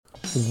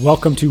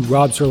Welcome to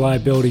Rob's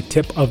Reliability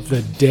Tip of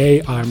the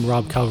Day. I'm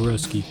Rob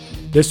Kalwarowski.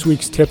 This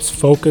week's tips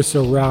focus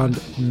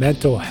around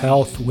mental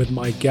health with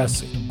my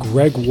guests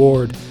Greg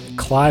Ward,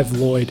 Clive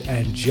Lloyd,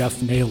 and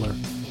Jeff Naylor.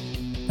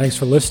 Thanks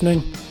for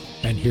listening,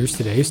 and here's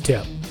today's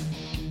tip.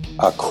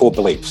 Our core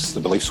beliefs, the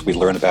beliefs we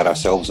learn about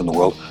ourselves and the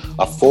world,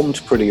 are formed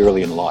pretty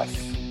early in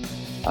life.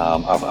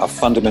 Our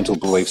fundamental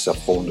beliefs are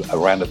formed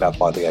around about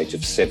by the age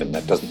of 7.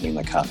 That doesn't mean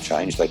they can't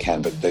change, they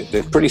can, but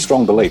they're pretty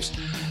strong beliefs.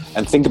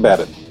 And think about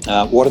it.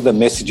 What are the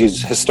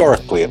messages,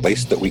 historically at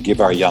least, that we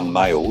give our young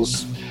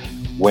males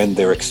when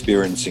they're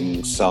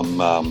experiencing some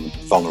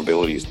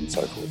vulnerabilities and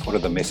so forth? What are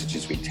the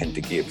messages we tend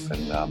to give?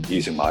 And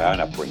using my own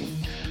upbringing,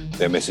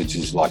 their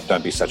messages like,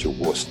 don't be such a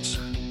wuss,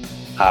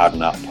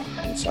 harden up,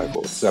 and so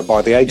forth. So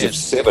by the age of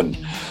 7,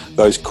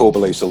 those core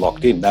beliefs are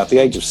locked in. Now, at the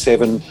age of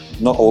 7,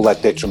 not all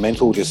that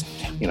detrimental, just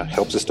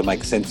helps us to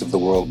make sense of the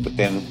world. But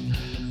then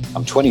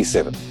I'm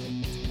 27.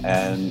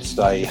 And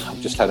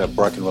I've just had a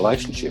broken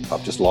relationship.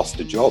 I've just lost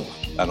a job.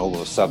 And all of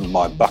a sudden,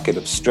 my bucket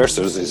of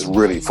stressors is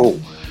really full.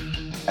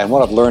 And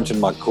what I've learned in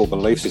my core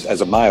beliefs is,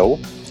 as a male,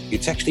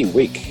 it's actually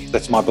weak.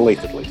 That's my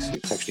belief, at least.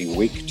 It's actually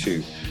weak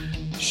to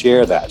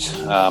share that.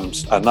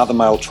 Another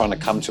male trying to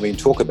come to me and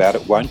talk about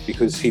it won't,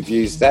 because he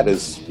views that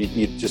as,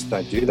 you just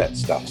don't do that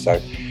stuff.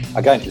 So,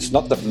 again, it's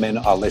not that men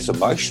are less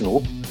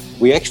emotional.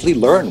 We actually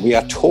learn. We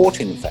are taught,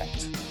 in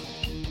fact,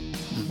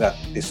 that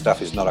this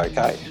stuff is not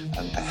okay.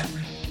 And